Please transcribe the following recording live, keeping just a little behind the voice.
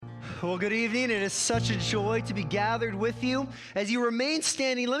Well, good evening. It is such a joy to be gathered with you. As you remain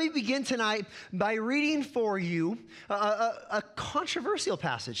standing, let me begin tonight by reading for you a controversial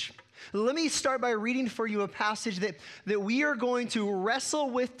passage. Let me start by reading for you a passage that we are going to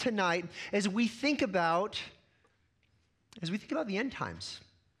wrestle with tonight as we think about the end times.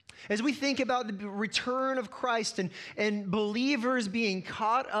 As we think about the return of Christ and believers being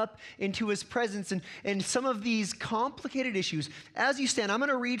caught up into his presence and some of these complicated issues. As you stand, I'm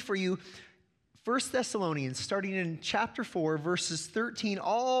going to read for you 1 Thessalonians, starting in chapter 4, verses 13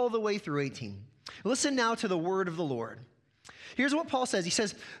 all the way through 18. Listen now to the word of the Lord. Here's what Paul says. He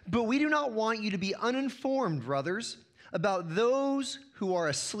says, "But we do not want you to be uninformed, brothers, about those who are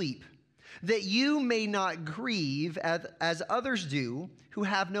asleep, that you may not grieve as others do who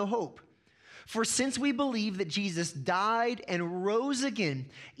have no hope. For since we believe that Jesus died and rose again,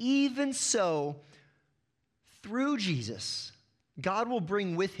 even so, through Jesus, God will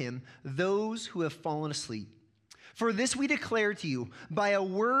bring with him those who have fallen asleep. For this we declare to you by a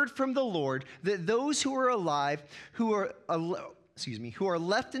word from the Lord, that those who are alive, who are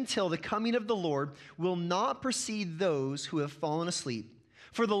left until the coming of the Lord, will not precede those who have fallen asleep.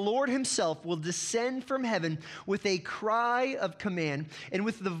 For the Lord himself will descend from heaven with a cry of command, and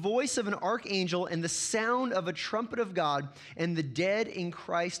with the voice of an archangel and the sound of a trumpet of God, and the dead in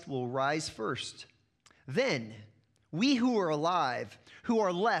Christ will rise first. Then we who are alive, who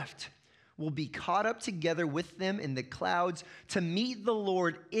are left, will be caught up together with them in the clouds to meet the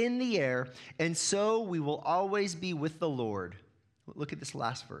Lord in the air, and so we will always be with the Lord." Look at this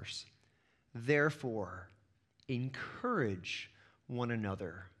last verse. "Therefore, encourage one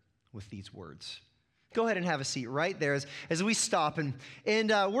another with these words." Go ahead and have a seat right there as we stop. And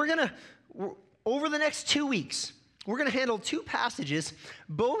we're over the next 2 weeks, we're going to handle two passages,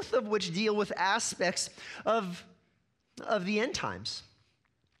 both of which deal with aspects of the end times.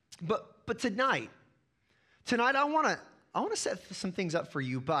 But tonight I want to set some things up for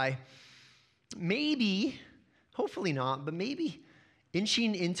you by maybe, hopefully not, but maybe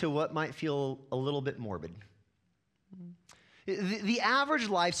inching into what might feel a little bit morbid. The average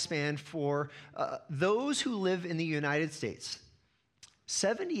lifespan for those who live in the United States,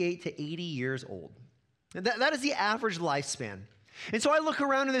 78 to 80 years old. That is the average lifespan. And so I look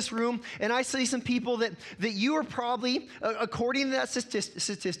around in this room and I see some people that you are probably, according to that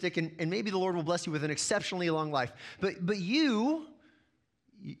statistic, and maybe the Lord will bless you with an exceptionally long life, but you're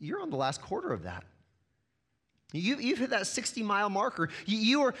on the last quarter of that. You've hit that 60-mile marker.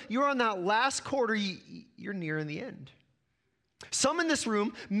 You're on that last quarter. You're nearing the end. Some in this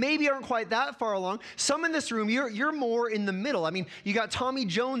room maybe aren't quite that far along. Some in this room, you're more in the middle. I mean, you got Tommy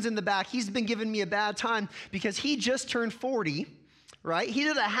Jones in the back. He's been giving me a bad time because he just turned 40, right? He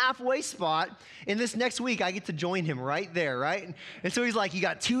did a halfway spot, and this next week I get to join him right there, right? And so he's like, "You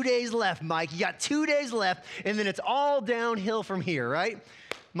got 2 days left, Mike. You got 2 days left, and then it's all downhill from here," right?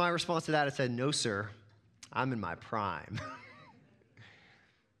 My response to that, I said, "No, sir. I'm in my prime."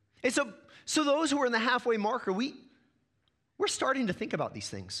 And so those who are in the halfway marker, we're starting to think about these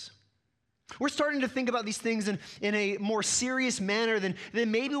things. We're starting to think about these things in a more serious manner than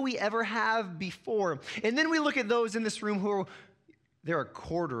maybe we ever have before. And then we look at those in this room who they're a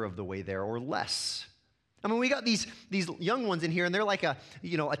quarter of the way there or less. I mean, we got these young ones in here, and they're like a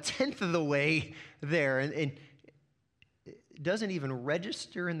tenth of the way there, and it doesn't even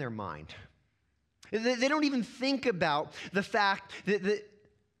register in their mind. They don't even think about the fact that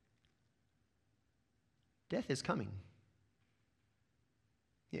death is coming.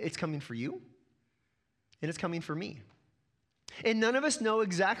 It's coming for you, and it's coming for me. And none of us know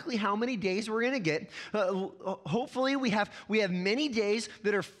exactly how many days we're going to get. Hopefully, we have many days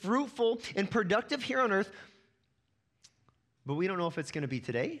that are fruitful and productive here on earth, but we don't know if it's going to be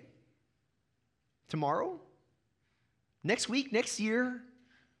today, tomorrow, next week, next year,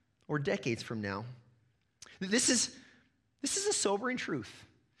 or decades from now. This is a sobering truth.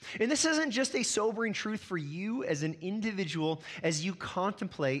 And this isn't just a sobering truth for you as an individual as you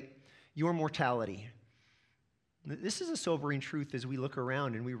contemplate your mortality. This is a sobering truth as we look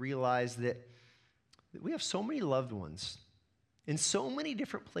around and we realize that we have so many loved ones in so many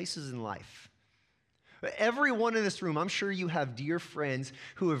different places in life. Everyone in this room, I'm sure you have dear friends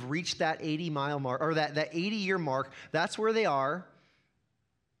who have reached that 80-mile mark or that 80-year mark. That's where they are.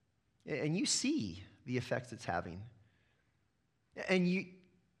 And you see the effects it's having. And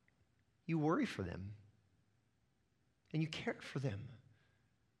you worry for them, and you care for them,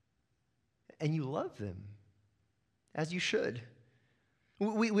 and you love them, as you should.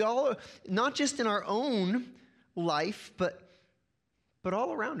 We all, not just in our own life, but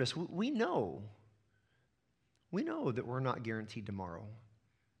all around us, we know that we're not guaranteed tomorrow.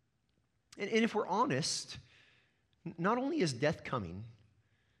 And if we're honest, not only is death coming,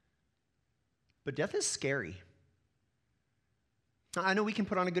 but death is scary. I know we can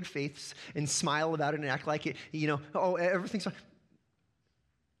put on a good face and smile about it and act like it, oh, everything's fine.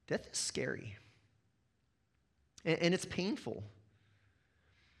 Death is scary. And it's painful.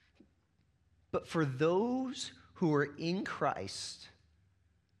 But for those who are in Christ,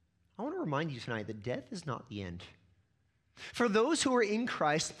 I want to remind you tonight that death is not the end. For those who are in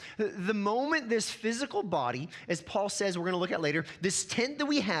Christ, the moment this physical body, as Paul says, we're going to look at later, this tent that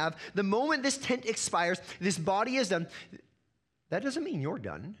we have, the moment this tent expires, this body is done, that doesn't mean you're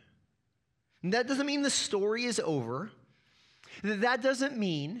done. That doesn't mean the story is over. That doesn't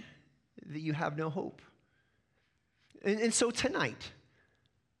mean that you have no hope. And so tonight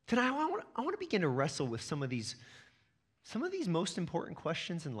I want to begin to wrestle with some of these most important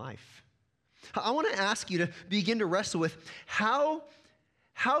questions in life. I want to ask you to begin to wrestle with how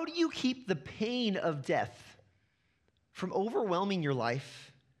do you keep the pain of death from overwhelming your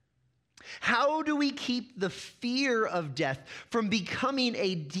life? How do we keep the fear of death from becoming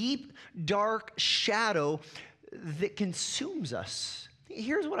a deep, dark shadow that consumes us?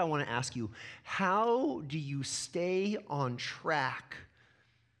 Here's what I want to ask you. How do you stay on track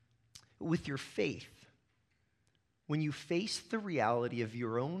with your faith when you face the reality of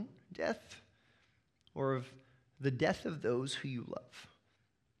your own death or of the death of those who you love?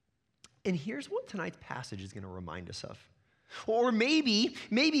 And here's what tonight's passage is going to remind us of. Or maybe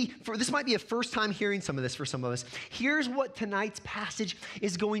this might be a first time hearing some of this for some of us. Here's what tonight's passage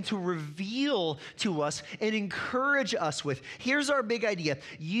is going to reveal to us and encourage us with. Here's our big idea.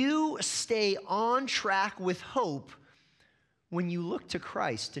 You stay on track with hope when you look to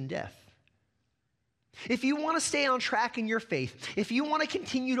Christ in death. If you want to stay on track in your faith, if you want to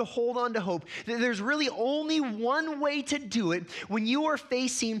continue to hold on to hope, there's really only one way to do it when you are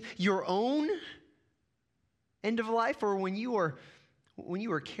facing your own end of life or when you are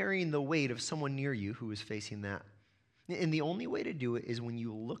carrying the weight of someone near you who is facing that. And the only way to do it is when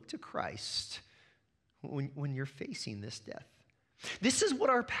you look to Christ when you're facing this death. This is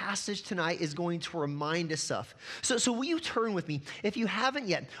what our passage tonight is going to remind us of. So will you turn with me, if you haven't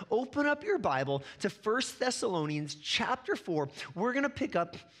yet, open up your Bible to 1 Thessalonians chapter 4. We're going to pick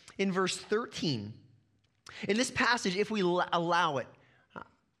up in verse 13. In this passage, if we allow it,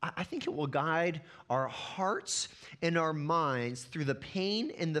 I think it will guide our hearts and our minds through the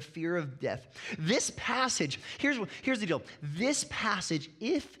pain and the fear of death. This passage, here's the deal. This passage,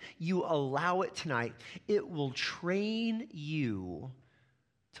 if you allow it tonight, it will train you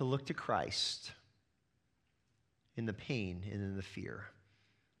to look to Christ in the pain and in the fear.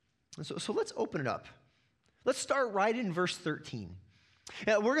 And so let's open it up. Let's start right in verse 13.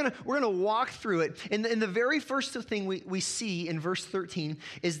 We're gonna walk through it, and the very first thing we see in verse 13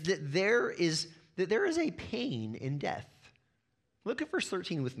 is that there is a pain in death. Look at verse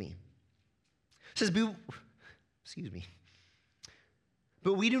 13 with me. It says,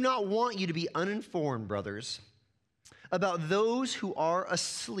 "But we do not want you to be uninformed, brothers, about those who are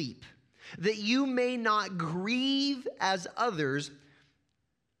asleep, that you may not grieve as others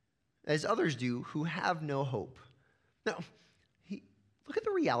do who have no hope." Now, look at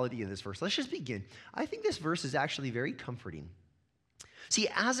the reality in this verse. Let's just begin. I think this verse is actually very comforting. See,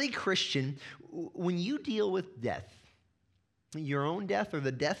 as a Christian, when you deal with death, your own death or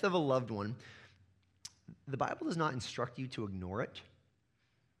the death of a loved one, the Bible does not instruct you to ignore it.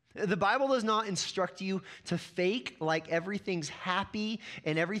 The Bible does not instruct you to fake like everything's happy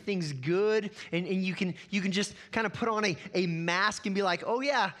and everything's good, and you can just kind of put on a mask and be like, oh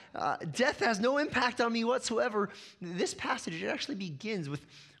yeah, death has no impact on me whatsoever. This passage, it actually begins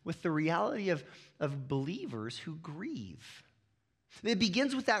with the reality of believers who grieve. It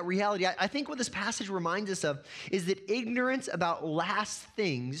begins with that reality. I think what this passage reminds us of is that ignorance about last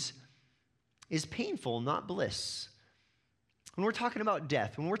things is painful, not bliss. When we're talking about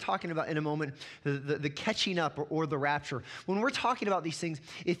death, when we're talking about in a moment the catching up or the rapture, when we're talking about these things,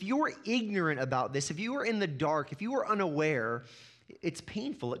 if you are ignorant about this, if you are in the dark, if you are unaware, it's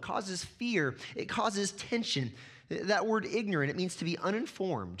painful. It causes fear. It causes tension. That word ignorant, it means to be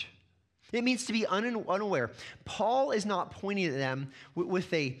uninformed. It means to be unaware. Paul is not pointing at them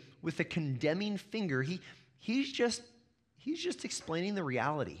with a condemning finger. He's just explaining the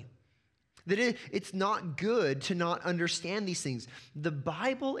reality. That it's not good to not understand these things. The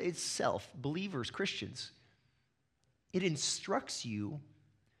Bible itself, believers, Christians, it instructs you,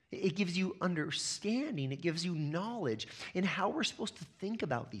 it gives you understanding, it gives you knowledge in how we're supposed to think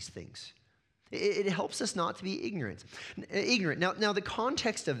about these things. It helps us not to be ignorant. Now the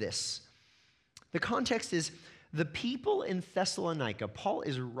context of this, the context is The people in Thessalonica, Paul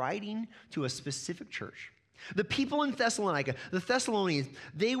is writing to a specific church. The people in Thessalonica, the Thessalonians,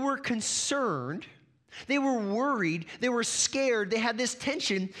 they were concerned, they were worried, they were scared, they had this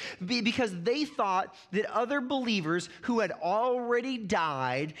tension because they thought that other believers who had already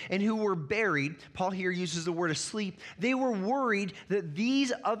died and who were buried, Paul here uses the word asleep, they were worried that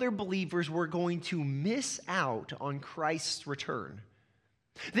these other believers were going to miss out on Christ's return.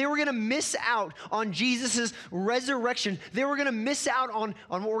 They were going to miss out on Jesus' resurrection. They were going to miss out on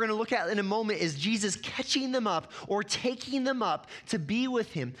what we're going to look at in a moment is Jesus catching them up or taking them up to be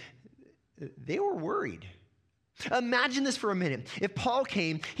with him. They were worried. Imagine this for a minute. If Paul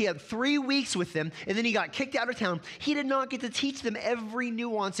came, he had 3 weeks with them, and then he got kicked out of town. He did not get to teach them every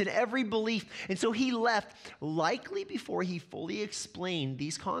nuance and every belief, and so he left likely before he fully explained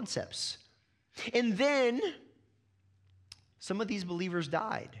these concepts. And then some of these believers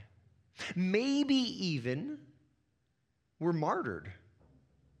died. Maybe even were martyred.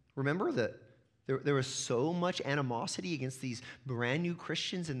 Remember that there was so much animosity against these brand new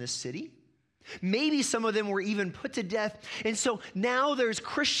Christians in this city? Maybe some of them were even put to death. And so now there's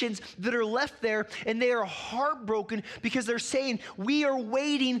Christians that are left there and they are heartbroken because they're saying, we are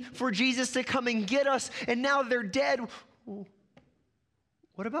waiting for Jesus to come and get us. And now they're dead.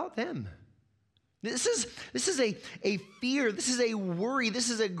 What about them? This is a fear. This is a worry.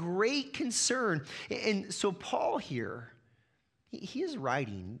 This is a great concern. And so Paul here, he is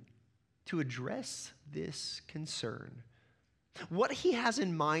writing to address this concern. What he has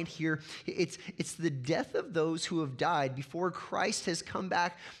in mind here, it's the death of those who have died before Christ has come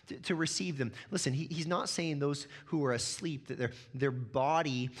back to receive them. Listen, he's not saying those who are asleep, that their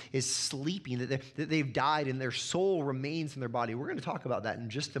body is sleeping, that they've died and their soul remains in their body. We're going to talk about that in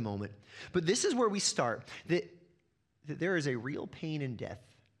just a moment. But this is where we start, that there is a real pain in death.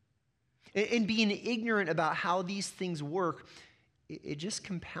 And being ignorant about how these things work, it just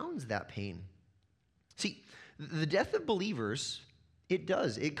compounds that pain. See, the death of believers,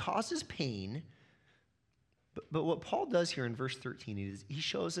 it causes pain. But what Paul does here in verse 13 is he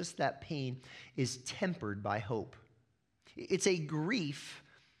shows us that pain is tempered by hope. It's a grief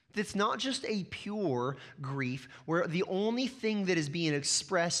that's not just a pure grief where the only thing that is being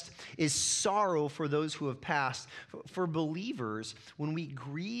expressed is sorrow for those who have passed. For believers, when we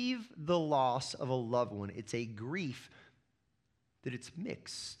grieve the loss of a loved one, it's a grief that it's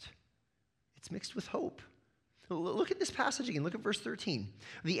mixed. It's mixed with hope. Look at this passage again. Look at verse 13.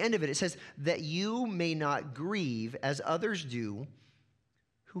 The end of it, it says, that you may not grieve as others do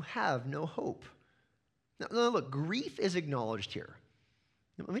who have no hope. Now look, grief is acknowledged here.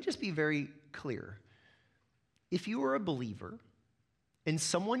 Let me just be very clear. If you are a believer and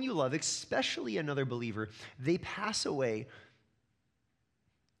someone you love, especially another believer, they pass away,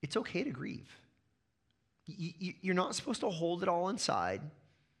 it's okay to grieve. You're not supposed to hold it all inside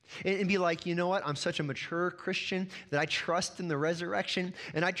and be like, you know what, I'm such a mature Christian that I trust in the resurrection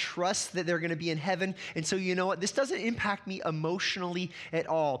and I trust that they're going to be in heaven. And so, you know what, this doesn't impact me emotionally at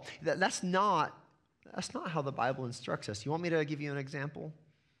all. That's not how the Bible instructs us. You want me to give you an example?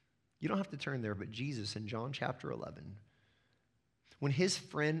 You don't have to turn there, but Jesus in John chapter 11, when his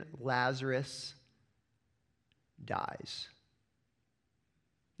friend Lazarus dies.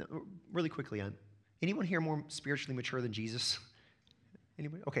 Now, really quickly, anyone here more spiritually mature than Jesus?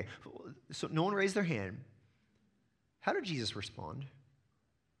 Anybody? Okay, so no one raised their hand. How did Jesus respond?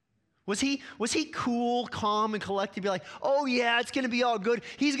 Was he cool, calm, and collected, be like, oh yeah, it's going to be all good.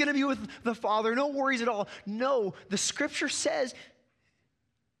 He's going to be with the Father. No worries at all. No, the scripture says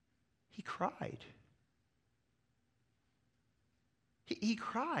he cried. He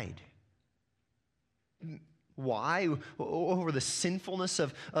cried. Why? Over the sinfulness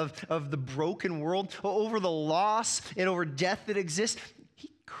of the broken world, over the loss and over death that exists. He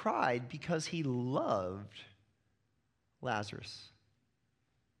cried because he loved Lazarus.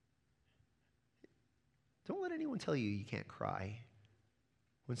 Don't let anyone tell you you can't cry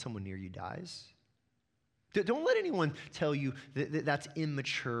when someone near you dies. Don't let anyone tell you that that's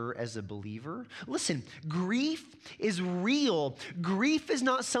immature as a believer. Listen, grief is real. Grief is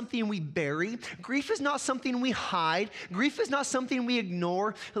not something we bury. Grief is not something we hide. Grief is not something we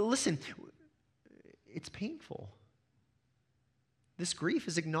ignore. Listen, it's painful. This grief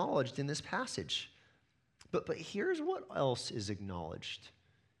is acknowledged in this passage. But here's what else is acknowledged.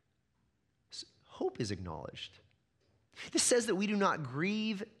 Hope is acknowledged. This says that we do not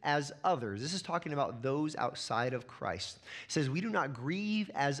grieve as others. This is talking about those outside of Christ. It says we do not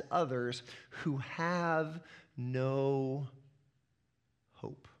grieve as others who have no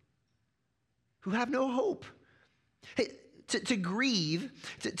hope. Who have no hope. Hey, To grieve,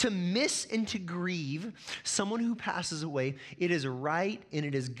 to miss and to grieve someone who passes away, it is right and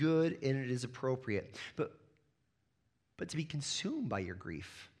it is good and it is appropriate. But to be consumed by your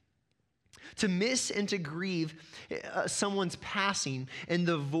grief, to miss and to grieve someone's passing and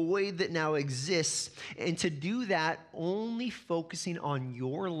the void that now exists, and to do that only focusing on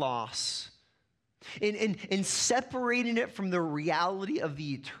your loss and separating it from the reality of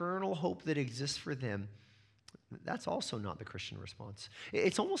the eternal hope that exists for them, that's also not the Christian response.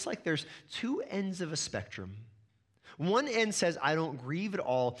 It's almost like there's two ends of a spectrum. One end says, I don't grieve at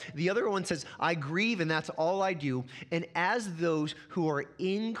all. The other one says, I grieve and that's all I do. And as those who are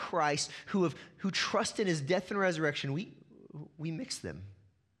in Christ, who trust in his death and resurrection, we mix them.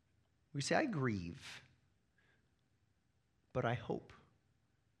 We say, I grieve, but I hope.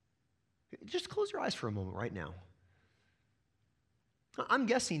 Just close your eyes for a moment right now. I'm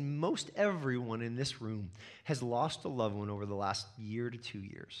guessing most everyone in this room has lost a loved one over the last year to 2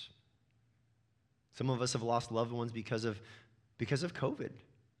 years. Some of us have lost loved ones because of COVID.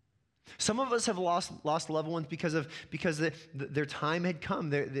 Some of us have lost loved ones because their time had come.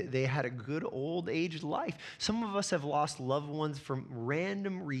 They had a good old age life. Some of us have lost loved ones from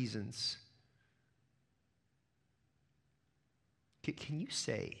random reasons. Can you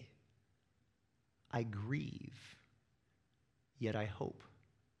say, I grieve, yet I hope?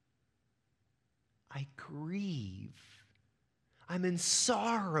 I grieve. I'm in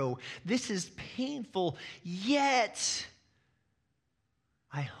sorrow. This is painful, yet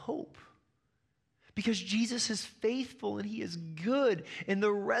I hope. Because Jesus is faithful and he is good and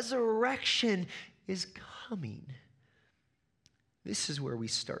the resurrection is coming. This is where we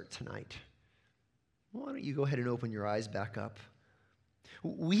start tonight. Why don't you go ahead and open your eyes back up?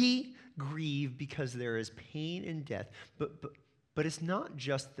 We grieve because there is pain and death, but it's not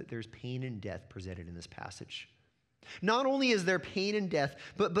just that there's pain and death presented in this passage. Not only is there pain and death,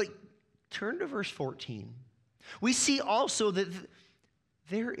 but turn to verse 14. We see also that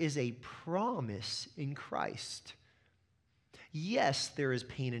there is a promise in Christ. Yes, there is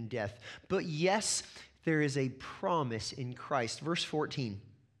pain and death, but yes, there is a promise in Christ. Verse 14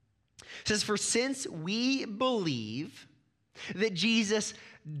 says, for since we believe that Jesus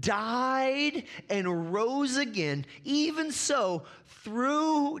died and rose again, even so,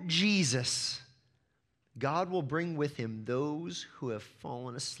 through Jesus, God will bring with him those who have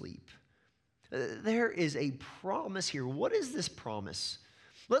fallen asleep. There is a promise here. What is this promise?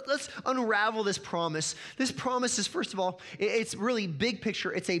 Let's unravel this promise. This promise is, first of all, it's really big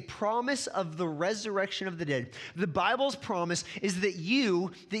picture. It's a promise of the resurrection of the dead. The Bible's promise is that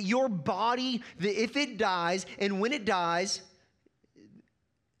your body, that if it dies, and when it dies,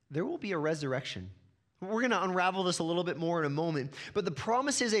 there will be a resurrection. We're going to unravel this a little bit more in a moment. But the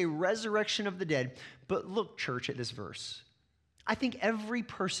promise is a resurrection of the dead. But look, church, at this verse. I think every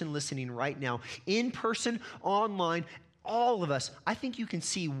person listening right now, in person, online, all of us, I think you can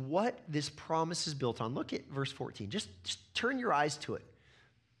see what this promise is built on. Look at verse 14. Just turn your eyes to it.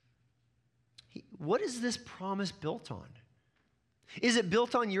 What is this promise built on? Is it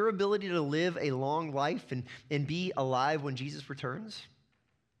built on your ability to live a long life and be alive when Jesus returns?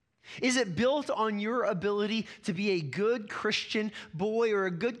 Is it built on your ability to be a good Christian boy or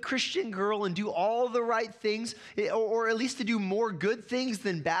a good Christian girl and do all the right things, or at least to do more good things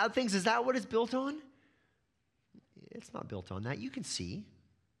than bad things? Is that what it's built on? It's not built on that. You can see.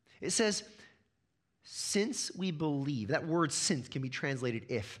 It says, since we believe. That word since can be translated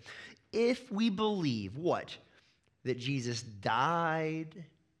if. If we believe what? That Jesus died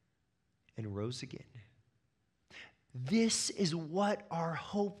and rose again. This is what our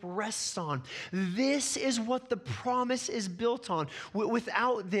hope rests on. This is what the promise is built on.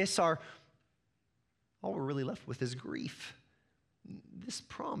 Without this, all we're really left with is grief. This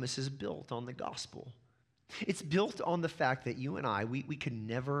promise is built on the gospel. It's built on the fact that you and I, we can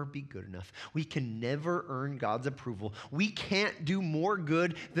never be good enough. We can never earn God's approval. We can't do more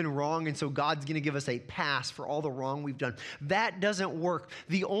good than wrong, and so God's going to give us a pass for all the wrong we've done. That doesn't work.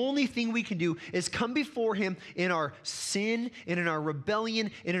 The only thing we can do is come before him in our sin and in our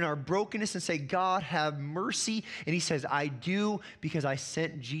rebellion and in our brokenness and say, God, have mercy. And he says, I do, because I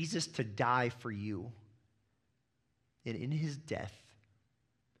sent Jesus to die for you. And in his death,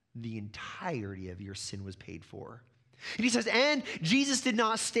 the entirety of your sin was paid for. And he says, and Jesus did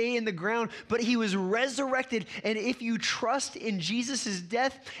not stay in the ground, but he was resurrected. And if you trust in Jesus'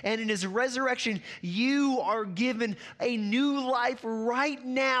 death and in his resurrection, you are given a new life right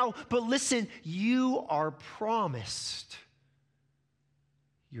now. But listen, you are promised.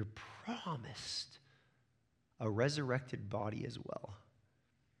 You're promised a resurrected body as well.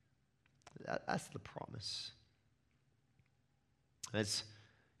 That's the promise. As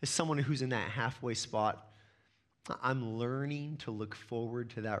someone who's in that halfway spot, I'm learning to look forward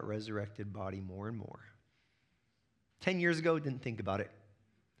to that resurrected body more and more. 10 years ago, didn't think about it.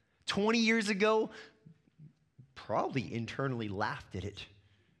 20 years ago, probably internally laughed at it.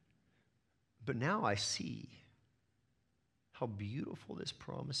 But now I see how beautiful this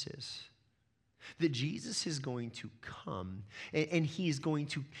promise is. That Jesus is going to come and he's going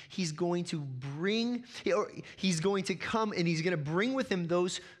to come and he's going to bring with him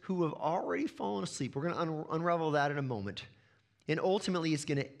those who have already fallen asleep. We're going to unravel that in a moment. And ultimately it's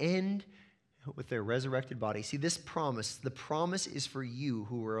going to end with their resurrected body. See, the promise is for you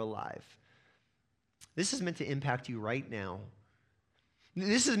who are alive. This is meant to impact you right now.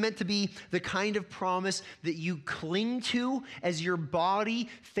 This is meant to be the kind of promise that you cling to as your body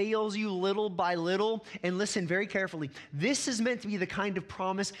fails you little by little. And listen very carefully. This is meant to be the kind of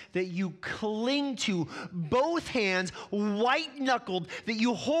promise that you cling to, both hands, white-knuckled, that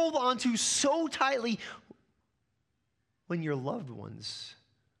you hold onto so tightly when your loved ones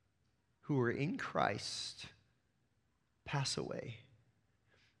who are in Christ pass away.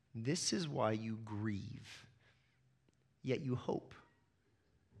 This is why you grieve, yet you hope.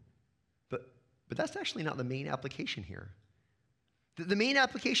 But that's actually not the main application here. The main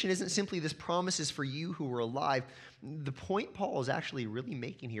application isn't simply this promise is for you who are alive. The point Paul is actually really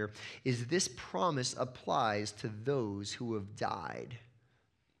making here is this promise applies to those who have died.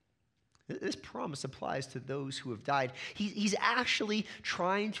 This promise applies to those who have died. He's actually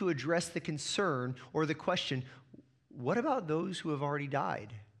trying to address the concern or the question, what about those who have already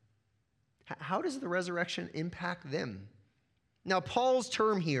died? How does the resurrection impact them? Now, Paul's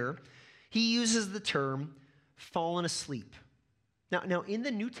term here, he uses the term fallen asleep. Now, in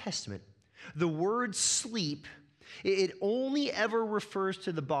the New Testament, the word sleep, it only ever refers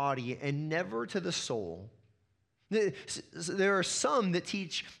to the body and never to the soul. There are some that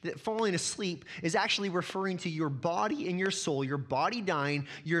teach that falling asleep is actually referring to your body and your soul, your body dying,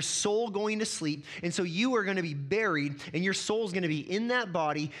 your soul going to sleep. And so you are going to be buried and your soul is going to be in that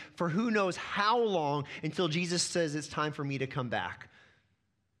body for who knows how long until Jesus says it's time for me to come back.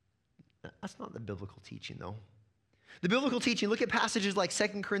 That's not the biblical teaching, though. The biblical teaching, look at passages like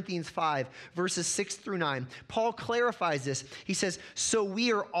 2 Corinthians 5, verses 6 through 9. Paul clarifies this. He says, so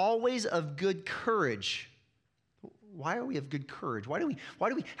we are always of good courage. Why are we of good courage? Why do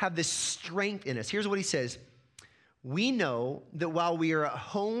we have this strength in us? Here's what he says. We know that while we are at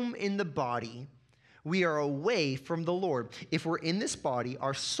home in the body, we are away from the Lord. If we're in this body,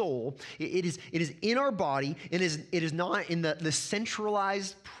 our soul, it is in our body, it is not in the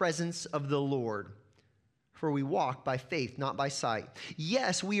centralized presence of the Lord. For we walk by faith, not by sight.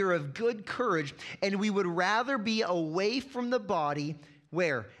 Yes, we are of good courage, and we would rather be away from the body,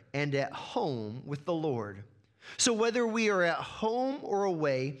 where? And at home with the Lord. So whether we are at home or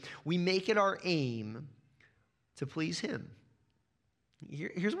away, we make it our aim to please him.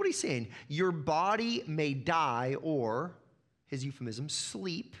 Here's what he's saying. Your body may die or, his euphemism,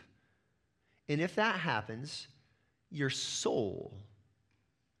 sleep. And if that happens, your soul,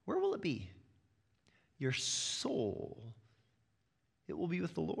 where will it be? Your soul, it will be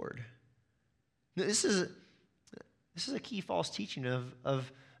with the Lord. Now, this is a key false teaching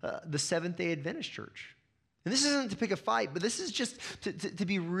of the Seventh-day Adventist Church. And this isn't to pick a fight, but this is just to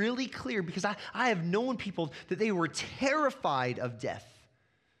be really clear, because I have known people that they were terrified of death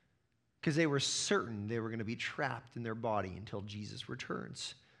because they were certain they were going to be trapped in their body until Jesus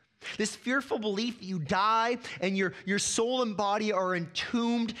returns. This fearful belief that you die and your soul and body are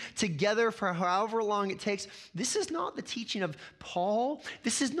entombed together for however long it takes, this is not the teaching of Paul.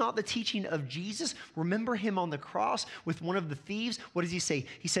 This is not the teaching of Jesus. Remember him on the cross with one of the thieves. What does he say?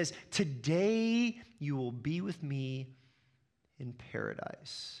 He says, today you will be with me in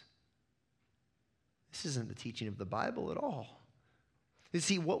paradise. This isn't the teaching of the Bible at all. You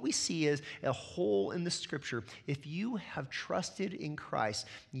see, what we see is a hole in the scripture. If you have trusted in Christ,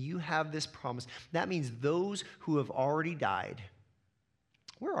 you have this promise. That means those who have already died,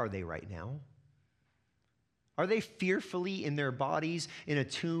 where are they right now? Are they fearfully in their bodies in a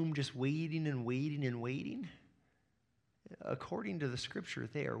tomb just waiting and waiting and waiting? According to the scripture,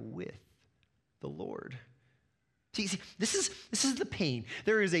 they are with the Lord. See, this is the pain.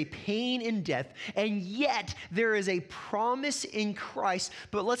 There is a pain in death, and yet there is a promise in Christ.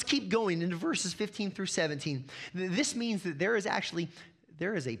 But let's keep going into verses 15 through 17. This means that there is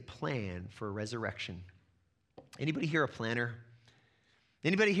a plan for resurrection. Anybody here a planner?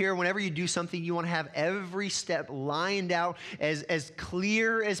 Anybody here, whenever you do something, you want to have every step lined out as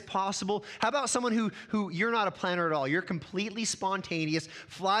clear as possible? How about someone who you're not a planner at all? You're completely spontaneous,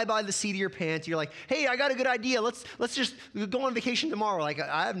 fly by the seat of your pants. You're like, hey, I got a good idea. Let's just go on vacation tomorrow. Like,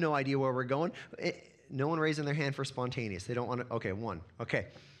 I have no idea where we're going. No one raising their hand for spontaneous. They don't want to. Okay, one. Okay.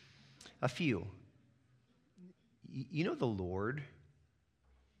 A few. You know the Lord,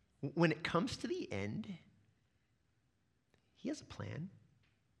 when it comes to the end, he has a plan.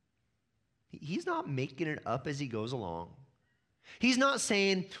 He's not making it up as he goes along. He's not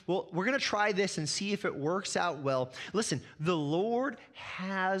saying, well, we're going to try this and see if it works out well. Listen, the Lord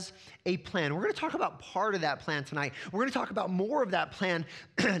has a plan. We're going to talk about part of that plan tonight. We're going to talk about more of that plan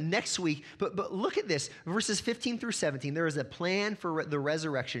next week. But look at this, verses 15 through 17. There is a plan for the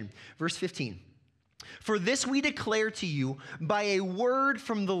resurrection. Verse 15. For this we declare to you by a word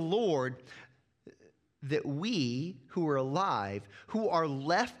from the Lord, that we who are alive, who are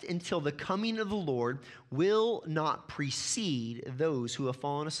left until the coming of the Lord, will not precede those who have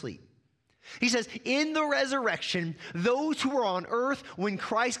fallen asleep. He says, in the resurrection, those who are on earth, when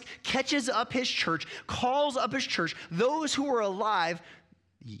Christ catches up his church, calls up his church, those who are alive,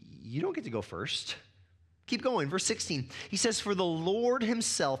 you don't get to go first. Keep going, verse 16. He says, for the Lord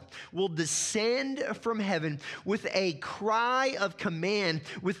himself will descend from heaven with a cry of command,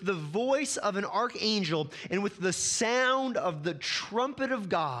 with the voice of an archangel, and with the sound of the trumpet of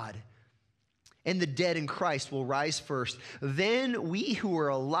God. And the dead in Christ will rise first. Then we who are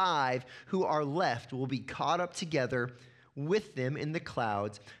alive, who are left, will be caught up together with them in the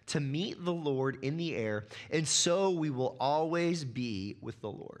clouds to meet the Lord in the air. And so we will always be with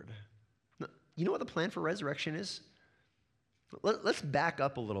the Lord. You know what the plan for resurrection is? Let's back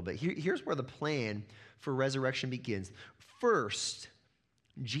up a little bit. Here's where the plan for resurrection begins. First,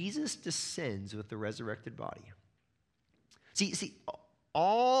 Jesus descends with the resurrected body. See,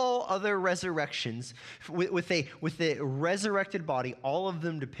 all other resurrections with a resurrected body, all of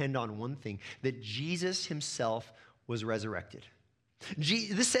them depend on one thing, that Jesus himself was resurrected.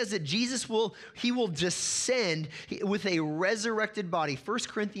 This says that Jesus will descend with a resurrected body. 1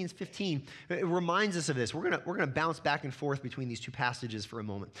 Corinthians 15 it reminds us of this. We're gonna bounce back and forth between these two passages for a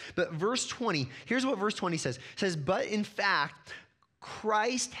moment. But verse 20, here's what verse 20 says. It says, but in fact,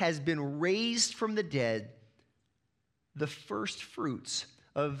 Christ has been raised from the dead, the first fruits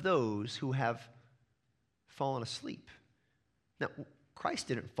of those who have fallen asleep. Now, Christ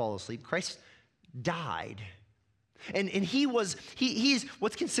didn't fall asleep. Christ died. And he's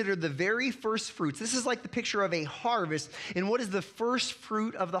what's considered the very first fruits. This is like the picture of a harvest. And what is the first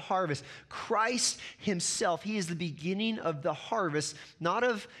fruit of the harvest? Christ himself. He is the beginning of the harvest, not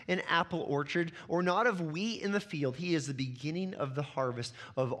of an apple orchard or not of wheat in the field. He is the beginning of the harvest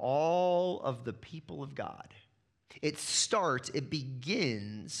of all of the people of God. It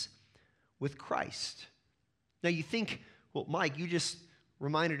begins with Christ. Now you think, well, Mike, you just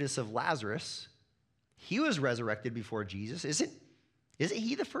reminded us of Lazarus. He was resurrected before Jesus. Isn't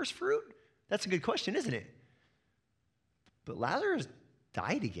he the first fruit? That's a good question, isn't it? But Lazarus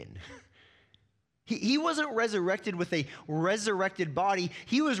died again. He wasn't resurrected with a resurrected body.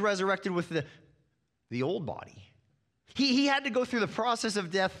 He was resurrected with the old body. He had to go through the process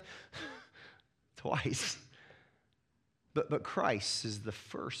of death twice. But Christ is the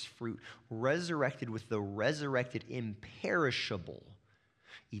first fruit, resurrected with the resurrected, imperishable,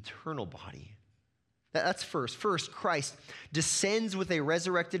 eternal body. That's first. First, Christ descends with a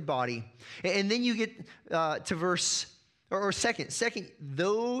resurrected body. And then you get to verse, or second,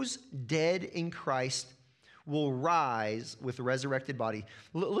 those dead in Christ will rise with a resurrected body.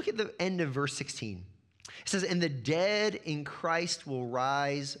 Look at the end of verse 16. It says, and the dead in Christ will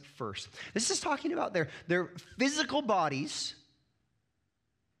rise first. This is talking about their physical bodies,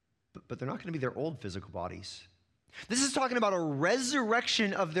 but they're not going to be their old physical bodies. This is talking about a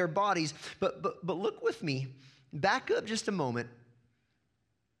resurrection of their bodies. But look with me, back up just a moment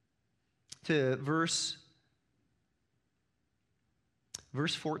to verse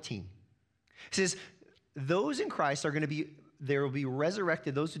 14. It says, those in Christ are going to be, there will be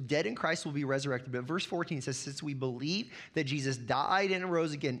resurrected. Those dead in Christ will be resurrected. But verse 14 says, since we believe that Jesus died and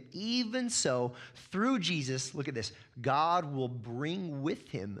arose again, even so, through Jesus, look at this, God will bring with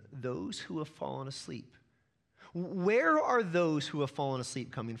him those who have fallen asleep. Where are those who have fallen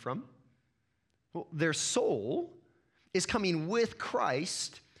asleep coming from? Well, their soul is coming with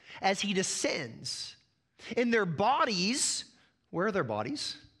Christ as he descends. And their bodies, where are their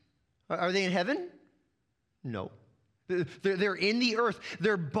bodies? Are they in heaven? No. They're in the earth.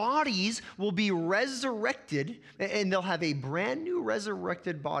 Their bodies will be resurrected, and they'll have a brand new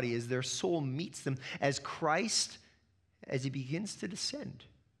resurrected body as their soul meets them, as Christ as he begins to descend.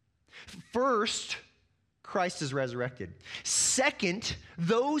 First, Christ is resurrected. Second,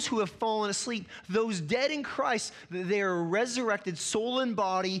 those who have fallen asleep, those dead in Christ, they are resurrected, soul and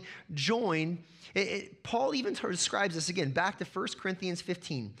body joined. Paul even describes this again, back to 1 Corinthians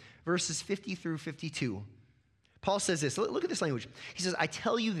 15, verses 50 through 52. Paul says this, look at this language. He says, I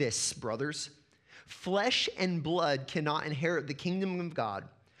tell you this, brothers, flesh and blood cannot inherit the kingdom of God,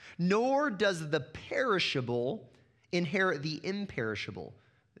 nor does the perishable inherit the imperishable.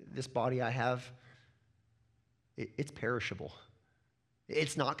 This body I have, it's perishable.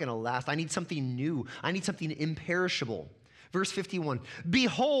 It's not going to last. I need something new. I need something imperishable. Verse 51,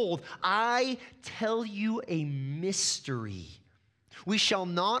 behold, I tell you a mystery. We shall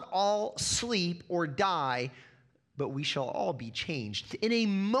not all sleep or die, but we shall all be changed. In a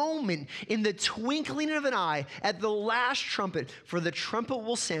moment, in the twinkling of an eye, at the last trumpet, for the trumpet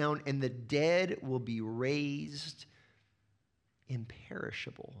will sound, and the dead will be raised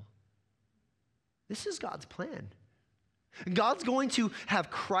imperishable. This is God's plan. God's going to have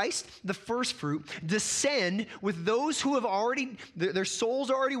Christ, the first fruit, descend with those who have already, their souls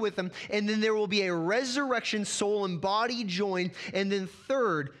are already with them, and then there will be a resurrection, soul and body joined, and then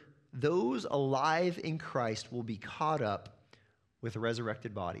third, those alive in Christ will be caught up with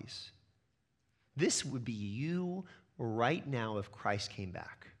resurrected bodies. This would be you right now if Christ came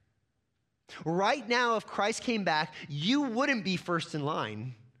back. Right now, if Christ came back, you wouldn't be first in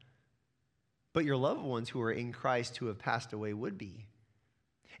line, but your loved ones who are in Christ who have passed away would be.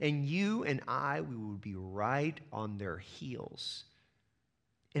 And you and I, we would be right on their heels.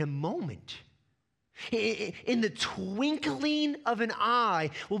 In a moment, in the twinkling of an eye,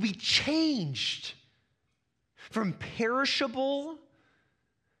 will be changed from perishable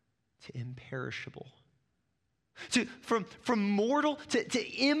to imperishable, from mortal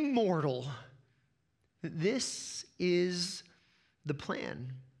to immortal. This is the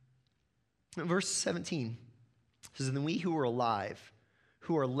plan. Verse 17 says, and then we who are alive,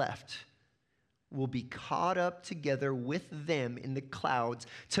 who are left, will be caught up together with them in the clouds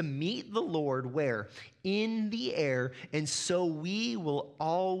to meet the Lord where? In the air, and so we will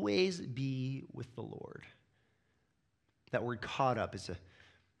always be with the Lord. That word caught up is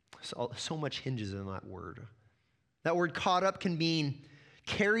so much hinges on that word. That word caught up can mean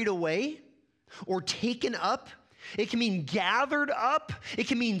carried away or taken up. It can mean gathered up. It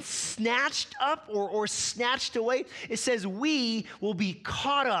can mean snatched up or snatched away. It says we will be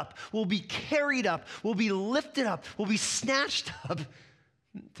caught up, will be carried up, will be lifted up, will be snatched up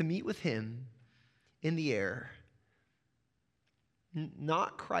to meet with him in the air.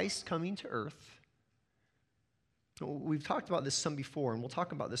 Not Christ coming to earth. We've talked about this some before, and we'll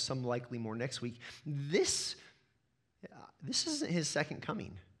talk about this some likely more next week. This isn't his second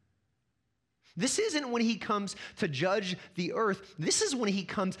coming. This isn't when he comes to judge the earth. This is when he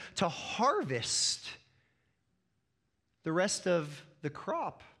comes to harvest the rest of the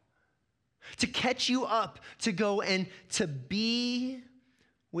crop, to catch you up, to go and to be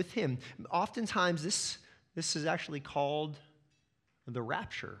with him. Oftentimes, this is actually called the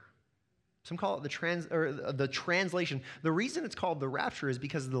rapture. Some call it the translation. The reason it's called the rapture is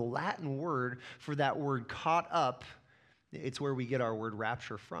because the Latin word for that word caught up, it's where we get our word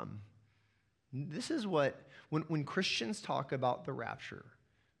rapture from. This is what, when Christians talk about the rapture,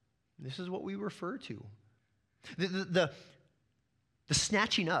 this is what we refer to. The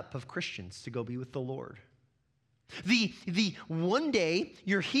snatching up of Christians to go be with the Lord. The one day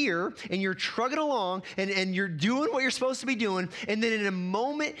you're here and you're trugging along and you're doing what you're supposed to be doing, and then in a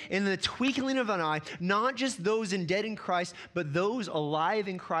moment, in the twinkling of an eye, not just those dead in Christ, but those alive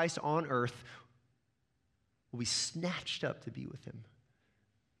in Christ on earth will be snatched up to be with him.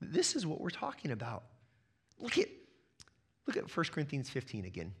 This is what we're talking about. Look at 1 Corinthians 15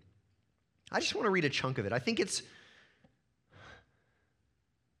 again. I just want to read a chunk of it. I think this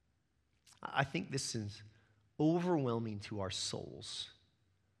is overwhelming to our souls.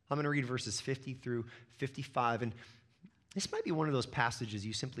 I'm going to read verses 50 through 55, and this might be one of those passages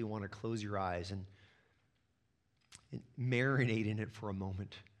you simply want to close your eyes and marinate in it for a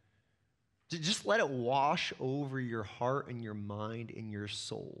moment. Just let it wash over your heart and your mind and your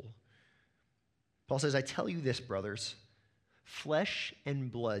soul. Paul says, I tell you this, brothers, flesh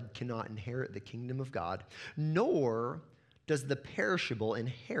and blood cannot inherit the kingdom of God, nor does the perishable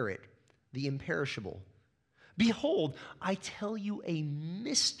inherit the imperishable. Behold, I tell you a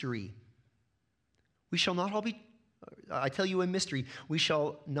mystery. I tell you a mystery. We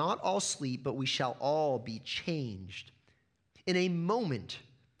shall not all sleep, but we shall all be changed. In a moment,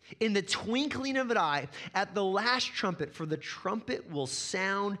 in the twinkling of an eye, at the last trumpet, for the trumpet will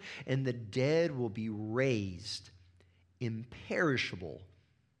sound and the dead will be raised imperishable,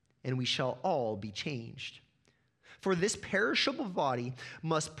 and we shall all be changed. For this perishable body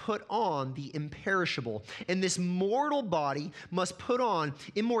must put on the imperishable, and this mortal body must put on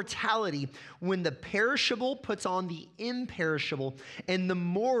immortality. When the perishable puts on the imperishable, and the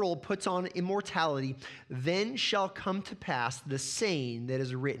mortal puts on immortality, then shall come to pass the saying that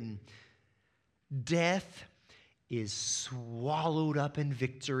is written, death is swallowed up in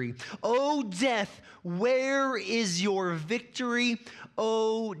victory. O death, where is your victory?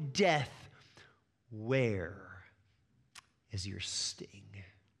 O death, where is your sting?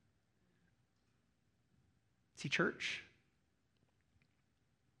 See, church,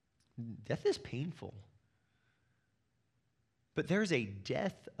 death is painful. But there's a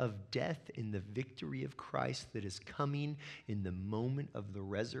death of death in the victory of Christ that is coming in the moment of the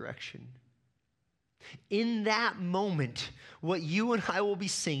resurrection. In that moment, what you and I will be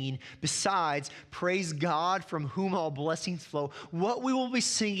singing, besides praise God from whom all blessings flow, what we will be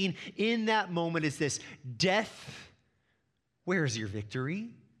singing in that moment is this: death, where is your victory?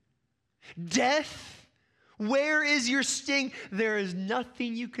 Death, where is your sting? There is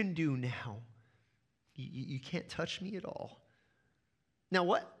nothing you can do now. You can't touch me at all. Now,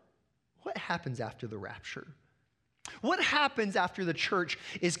 what happens after the rapture? What happens after the church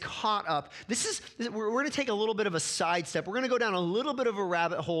is caught up? We're going to take a little bit of a sidestep. We're going to go down a little bit of a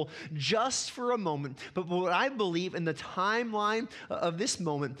rabbit hole just for a moment. But what I believe in the timeline of this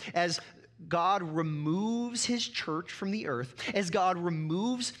moment, as God removes his church from the earth, as God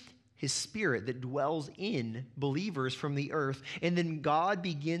removes his spirit that dwells in believers from the earth, and then God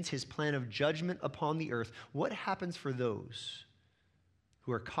begins his plan of judgment upon the earth, what happens for those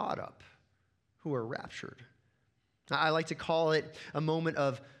who are caught up, who are raptured? I like to call it a moment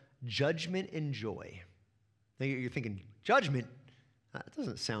of judgment and joy. Now you're thinking, judgment? That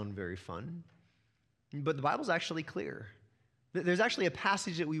doesn't sound very fun. But the Bible's actually clear. There's actually a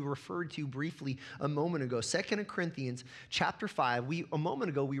passage that we referred to briefly a moment ago, 2 Corinthians chapter 5. A moment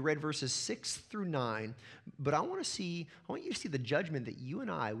ago, we read verses 6 through 9. But I want you to see the judgment that you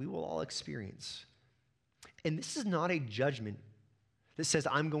and we will all experience. And this is not a judgment that says,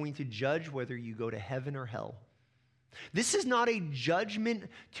 I'm going to judge whether you go to heaven or hell. This is not a judgment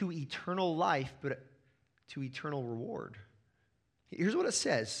to eternal life, but to eternal reward. Here's what it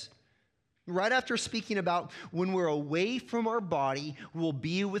says. Right after speaking about when we're away from our body, we'll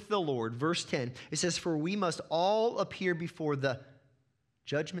be with the Lord. Verse 10, it says, for we must all appear before the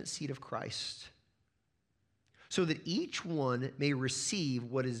judgment seat of Christ, so that each one may receive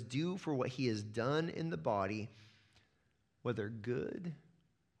what is due for what he has done in the body, whether good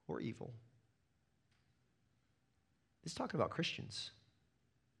or evil. This is talking about Christians.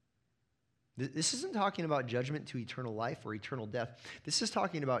 This isn't talking about judgment to eternal life or eternal death. This is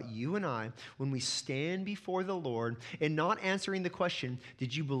talking about you and I when we stand before the Lord and not answering the question,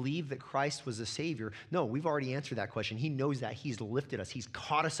 did you believe that Christ was a Savior? No, we've already answered that question. He knows that. He's lifted us. He's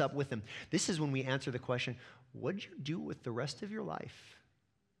caught us up with him. This is when we answer the question, what'd you do with the rest of your life?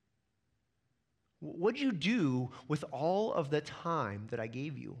 What'd you do with all of the time that I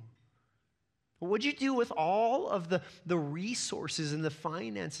gave you? What'd you do with all of the resources and the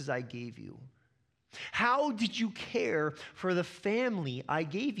finances I gave you? How did you care for the family I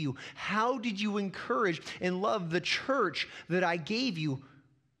gave you? How did you encourage and love the church that I gave you?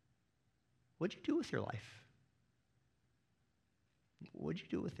 What'd you do with your life? What'd you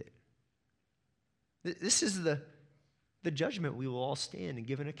do with it? This is the judgment we will all stand and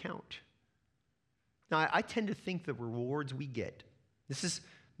give an account. Now, I tend to think the rewards we get, this is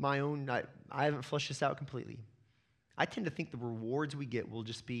my own, I haven't fleshed this out completely. I tend to think the rewards we get will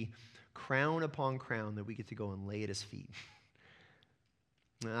just be crown upon crown that we get to go and lay at his feet.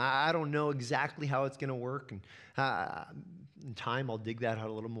 I don't know exactly how it's going to work, and in time I'll dig that out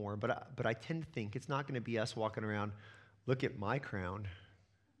a little more, but I tend to think it's not going to be us walking around, look at my crown,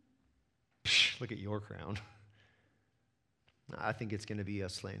 look at your crown. I think it's going to be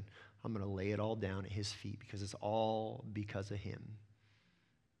us saying, I'm going to lay it all down at his feet because it's all because of him.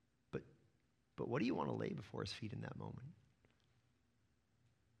 But what do you want to lay before his feet in that moment?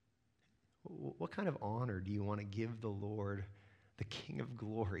 What kind of honor do you want to give the Lord, the King of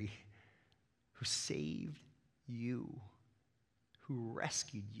glory, who saved you, who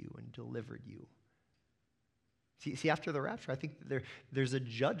rescued you and delivered you? See, after the rapture, I think there's a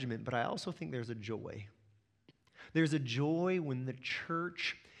judgment, but I also think there's a joy. There's a joy when the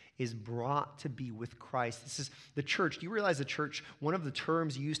church is brought to be with Christ. This is the church. Do you realize the church, one of the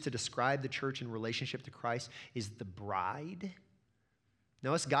terms used to describe the church in relationship to Christ is the bride?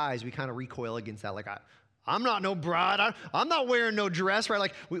 Now, us guys, we kind of recoil against that. Like, I'm not no bride. I'm not wearing no dress, right?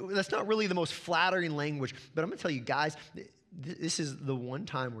 Like, that's not really the most flattering language. But I'm going to tell you, guys, this is the one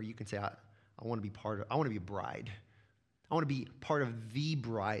time where you can say, I want to be I want to be a bride. I want to be part of the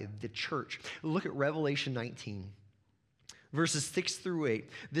bride, the church. Look at Revelation 19. Verses 6 through 8.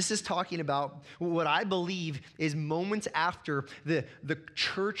 This is talking about what I believe is moments after the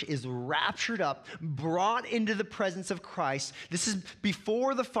church is raptured up, brought into the presence of Christ. This is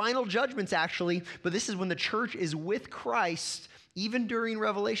before the final judgments, actually, but this is when the church is with Christ, even during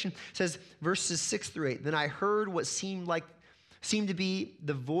Revelation. It says, verses 6 through 8, then I heard what seemed to be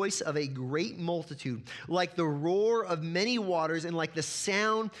the voice of a great multitude, like the roar of many waters and like the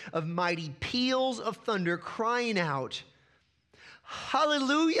sound of mighty peals of thunder, crying out,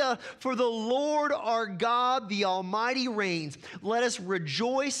 hallelujah, for the Lord our God, the Almighty reigns. Let us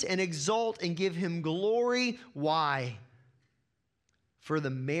rejoice and exult and give him glory. Why? For the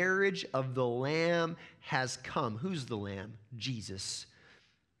marriage of the Lamb has come. Who's the Lamb? Jesus.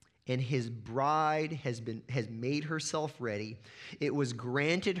 And his bride has made herself ready. It was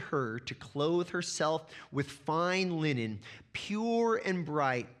granted her to clothe herself with fine linen, pure and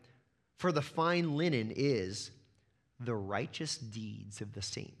bright, for the fine linen is the righteous deeds of the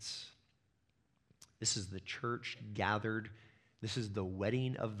saints. This is the church gathered. This is the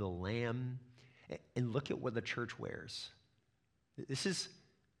wedding of the Lamb. And look at what the church wears. This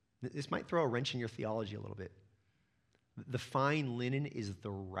might throw a wrench in your theology a little bit. The fine linen is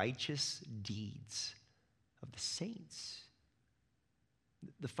the righteous deeds of the saints.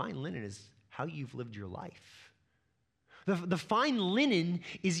 The fine linen is how you've lived your life. The fine linen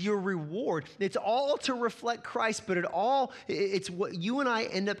is your reward. It's all to reflect Christ, but it's what you and I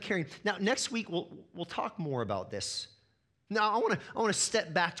end up carrying. Now, next week, we'll talk more about this. Now, I want to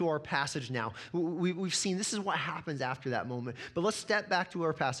step back to our passage now. We've seen this is what happens after that moment. But let's step back to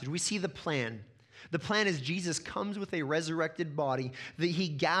our passage. We see the plan. The plan is Jesus comes with a resurrected body, that he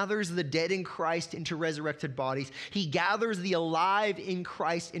gathers the dead in Christ into resurrected bodies. He gathers the alive in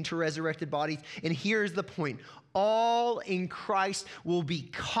Christ into resurrected bodies. And here's the point. All in Christ will be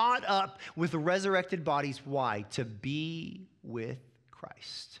caught up with resurrected bodies. Why? To be with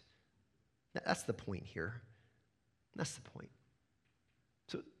Christ. That's the point here. That's the point.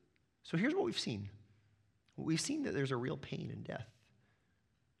 So here's what we've seen. We've seen that there's a real pain in death.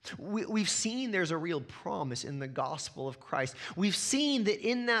 We've seen there's a real promise in the gospel of Christ. We've seen that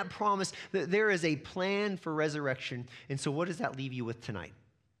in that promise that there is a plan for resurrection. And so what does that leave you with tonight?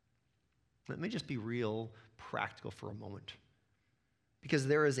 Let me just be real practical for a moment, because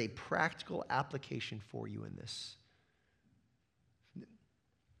there is a practical application for you in this.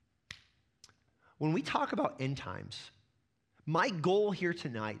 When we talk about end times, my goal here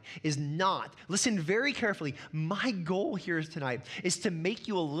tonight is not, listen very carefully, my goal here tonight is to make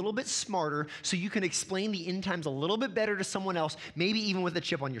you a little bit smarter so you can explain the end times a little bit better to someone else, maybe even with a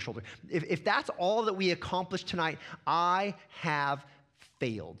chip on your shoulder. If that's all that we accomplish tonight, I have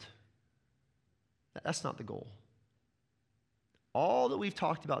failed. That's not the goal. All that we've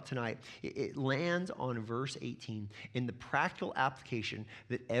talked about tonight, it lands on verse 18 in the practical application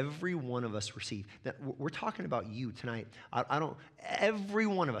that every one of us receive. That we're talking about you tonight. Every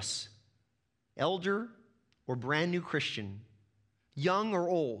one of us, elder or brand new Christian, young or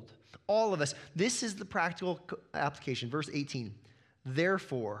old, all of us, this is the practical application. Verse 18,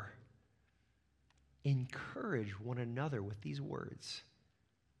 therefore, encourage one another with these words.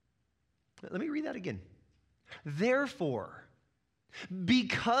 Let me read that again. Therefore,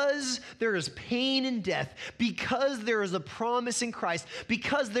 because there is pain and death, because there is a promise in Christ,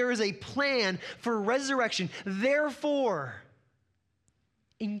 because there is a plan for resurrection, therefore,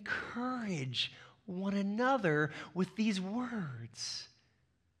 encourage one another with these words.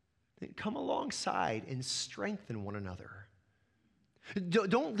 Come alongside and strengthen one another.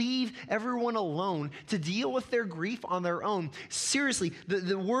 Don't leave everyone alone to deal with their grief on their own. Seriously,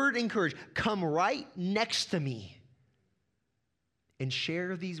 the word encourage, come right next to me and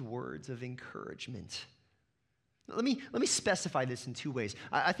share these words of encouragement. Let me specify this in two ways.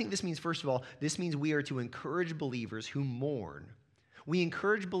 I think this means, first of all, this means we are to encourage believers who mourn. We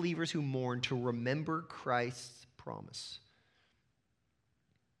encourage believers who mourn to remember Christ's promise.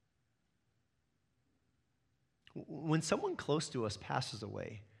 When someone close to us passes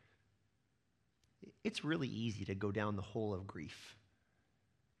away, it's really easy to go down the hole of grief.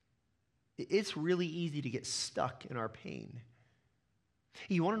 It's really easy to get stuck in our pain.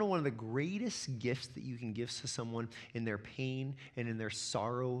 You want to know one of the greatest gifts that you can give to someone in their pain and in their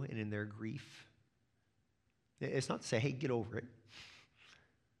sorrow and in their grief? It's not to say, hey, get over it.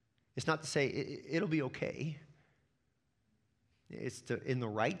 It's not to say, it'll be okay. It's to, in the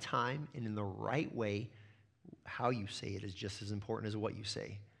right time and in the right way, how you say it is just as important as what you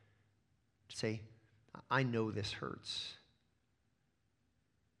say. Say, I know this hurts.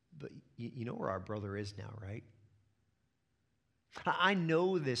 But you know where our brother is now, right? I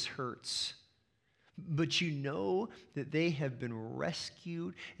know this hurts. But you know that they have been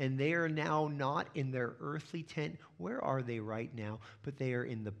rescued and they are now not in their earthly tent. Where are they right now? But they are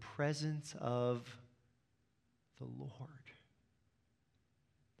in the presence of the Lord.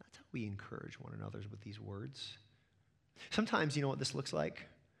 That's how we encourage one another with these words. Sometimes, you know what this looks like?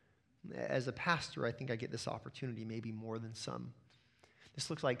 As a pastor, I think I get this opportunity maybe more than some. This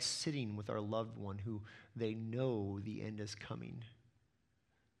looks like sitting with our loved one who they know the end is coming.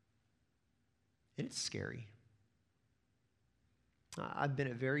 And it's scary. I've been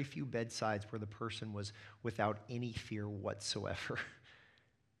at very few bedsides where the person was without any fear whatsoever.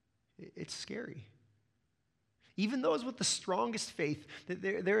 It's scary. Even those with the strongest faith,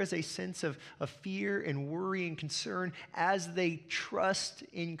 there is a sense of fear and worry and concern as they trust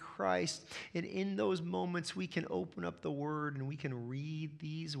in Christ. And in those moments, we can open up the Word and we can read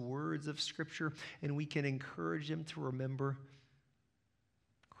these words of Scripture and we can encourage them to remember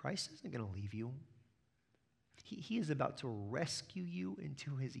Christ isn't going to leave you. He is about to rescue you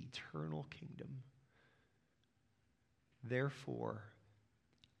into his eternal kingdom. Therefore,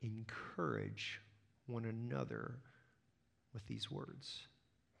 encourage one another with these words.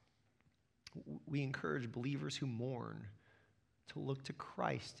 We encourage believers who mourn to look to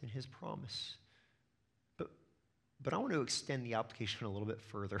Christ and his promise. But I want to extend the application a little bit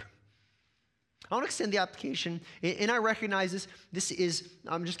further. I want to extend the application, and I recognize this is,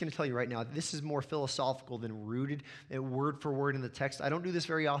 I'm just going to tell you right now, this is more philosophical than rooted word for word in the text. I don't do this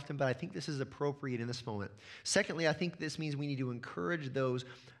very often, but I think this is appropriate in this moment. Secondly, I think this means we need to encourage those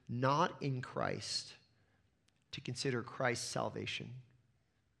not in Christ to consider Christ's salvation.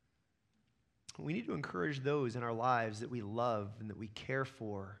 We need to encourage those in our lives that we love and that we care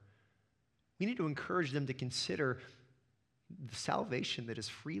for. We need to encourage them to consider the salvation that is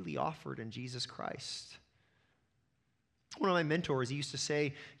freely offered in Jesus Christ. One of my mentors, he used to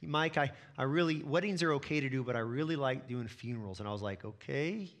say, Mike, I really, weddings are okay to do, but I really like doing funerals. And I was like,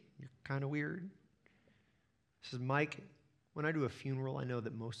 okay, you're kind of weird. He says, Mike, when I do a funeral, I know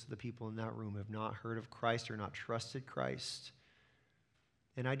that most of the people in that room have not heard of Christ or not trusted Christ.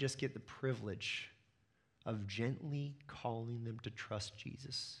 And I just get the privilege of gently calling them to trust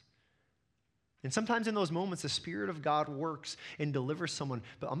Jesus. And sometimes in those moments, the Spirit of God works and delivers someone.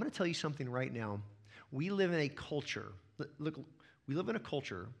 But I'm going to tell you something right now. We live in a culture, look, we live in a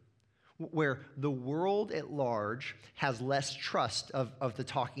culture where the world at large has less trust of the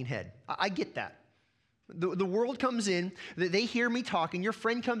talking head. I get that. The world comes in, they hear me talking. Your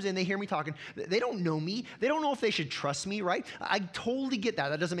friend comes in, they hear me talking. They don't know me. They don't know if they should trust me, right? I totally get that.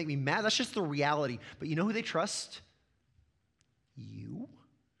 That doesn't make me mad. That's just the reality. But you know who they trust? You.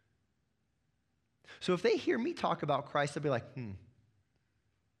 So if they hear me talk about Christ, they'll be like,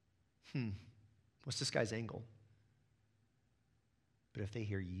 what's this guy's angle? But if they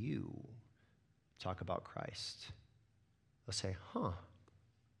hear you talk about Christ, they'll say,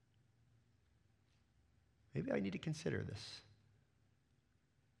 maybe I need to consider this.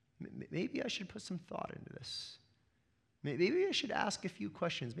 Maybe I should put some thought into this. Maybe I should ask a few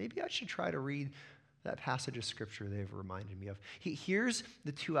questions. Maybe I should try to read that passage of Scripture they've reminded me of. Here's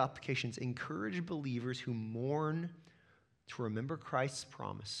the two applications. Encourage believers who mourn to remember Christ's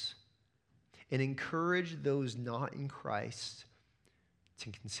promise, and encourage those not in Christ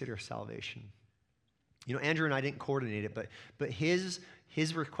to consider salvation. You know, Andrew and I didn't coordinate it, but his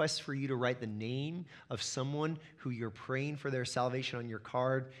request for you to write the name of someone who you're praying for their salvation on your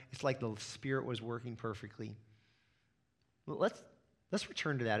card, it's like the Spirit was working perfectly. Well, let's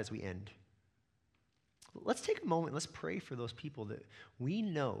return to that as we end. Let's take a moment. Let's pray for those people that we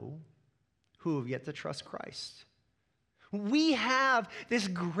know who have yet to trust Christ. We have this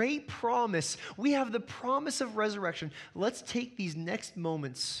great promise. We have the promise of resurrection. Let's take these next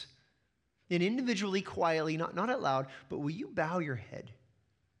moments and individually, quietly, not out loud, but will you bow your head?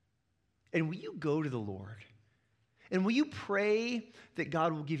 And will you go to the Lord? And will you pray that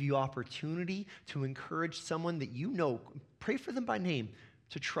God will give you opportunity to encourage someone that you know, pray for them by name,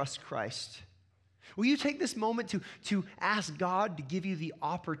 to trust Christ? Will you take this moment to ask God to give you the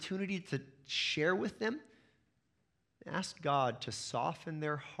opportunity to share with them? Ask God to soften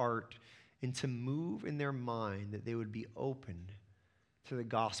their heart and to move in their mind that they would be open to the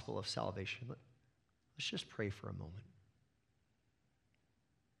gospel of salvation. Let's just pray for a moment.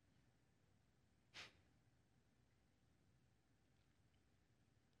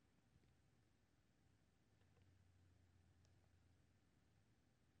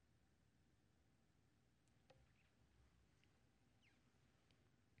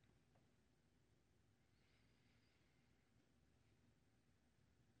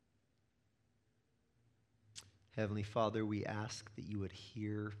 Heavenly Father, we ask that you would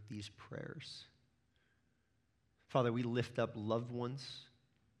hear these prayers. Father, we lift up loved ones,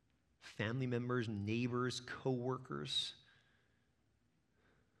 family members, neighbors, co-workers.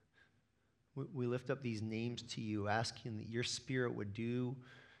 We lift up these names to you, asking that your Spirit would do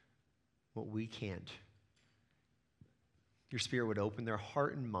what we can't. Your Spirit would open their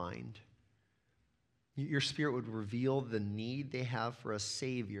heart and mind. Your Spirit would reveal the need they have for a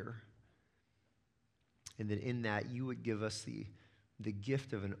Savior. And that in that, you would give us the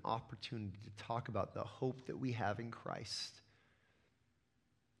gift of an opportunity to talk about the hope that we have in Christ.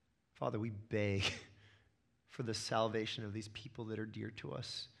 Father, we beg for the salvation of these people that are dear to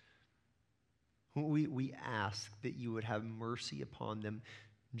us. We ask that you would have mercy upon them,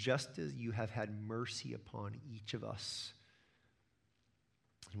 just as you have had mercy upon each of us.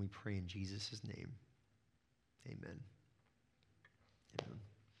 And we pray in Jesus' name. Amen. Amen.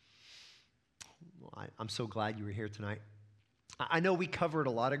 Well, I'm so glad you were here tonight. I know we covered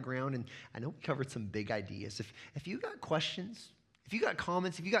a lot of ground, and I know we covered some big ideas. If you got questions, if you got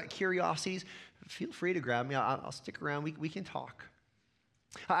comments, if you got curiosities, feel free to grab me. I'll stick around. We can talk.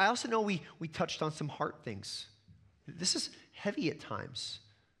 I also know we touched on some heart things. This is heavy at times.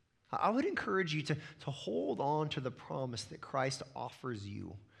 I would encourage you to hold on to the promise that Christ offers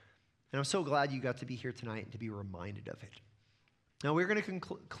you. And I'm so glad you got to be here tonight and to be reminded of it. Now, we're going to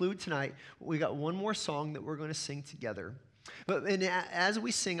conclude tonight. We got one more song that we're going to sing together. And as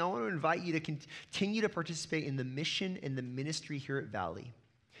we sing, I want to invite you to continue to participate in the mission and the ministry here at Valley.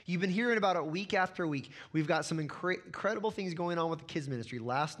 You've been hearing about it week after week. We've got some incredible things going on with the kids ministry.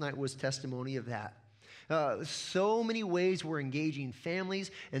 Last night was testimony of that. So many ways we're engaging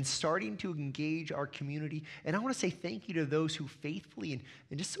families and starting to engage our community. And I want to say thank you to those who faithfully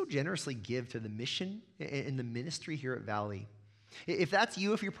and just so generously give to the mission and the ministry here at Valley. If that's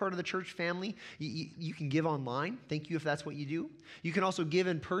you, if you're part of the church family, you can give online. Thank you if that's what you do. You can also give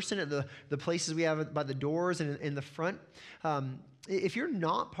in person at the places we have by the doors and in the front. If you're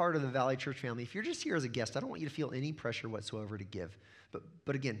not part of the Valley Church family, if you're just here as a guest, I don't want you to feel any pressure whatsoever to give.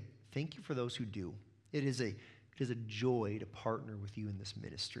 But again, thank you for those who do. It is a joy to partner with you in this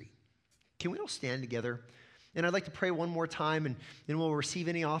ministry. Can we all stand together? And I'd like to pray one more time, and then we'll receive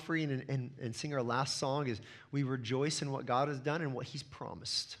any offering and sing our last song as we rejoice in what God has done and what he's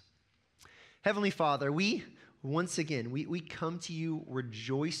promised. Heavenly Father, once again, we come to you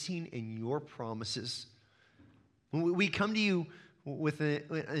rejoicing in your promises. We come to you with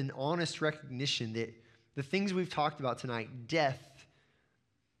an honest recognition that the things we've talked about tonight, death,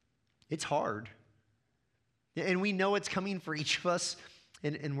 it's hard. And we know it's coming for each of us,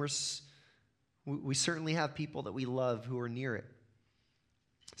 and we certainly have people that we love who are near it.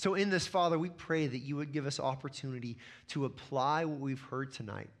 So in this, Father, we pray that you would give us opportunity to apply what we've heard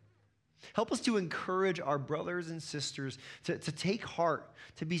tonight. Help us to encourage our brothers and sisters to take heart,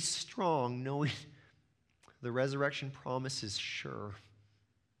 to be strong, knowing the resurrection promise is sure.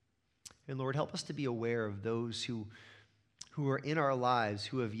 And Lord, help us to be aware of those who are in our lives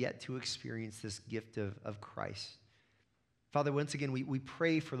who have yet to experience this gift of Christ. Father, once again, we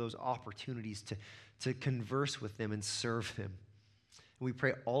pray for those opportunities to converse with them and serve them. And we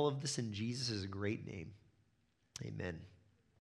pray all of this in Jesus' great name. Amen.